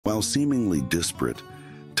While seemingly disparate,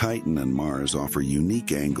 Titan and Mars offer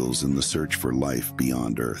unique angles in the search for life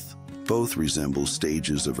beyond Earth. Both resemble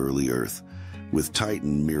stages of early Earth, with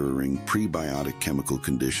Titan mirroring prebiotic chemical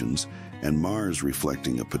conditions and Mars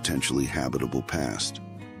reflecting a potentially habitable past.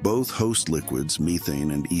 Both host liquids,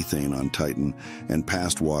 methane and ethane on Titan, and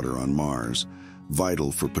past water on Mars,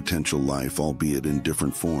 vital for potential life, albeit in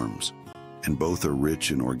different forms. And both are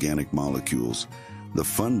rich in organic molecules, the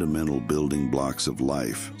fundamental building blocks of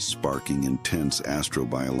life, sparking intense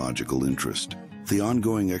astrobiological interest. The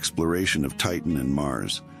ongoing exploration of Titan and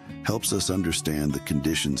Mars helps us understand the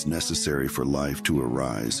conditions necessary for life to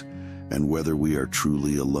arise and whether we are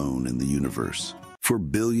truly alone in the universe. For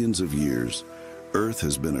billions of years, Earth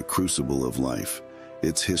has been a crucible of life,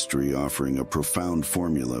 its history offering a profound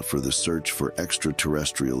formula for the search for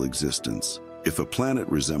extraterrestrial existence. If a planet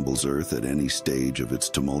resembles Earth at any stage of its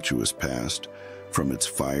tumultuous past, from its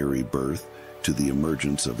fiery birth to the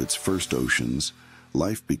emergence of its first oceans,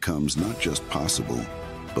 life becomes not just possible,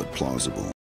 but plausible.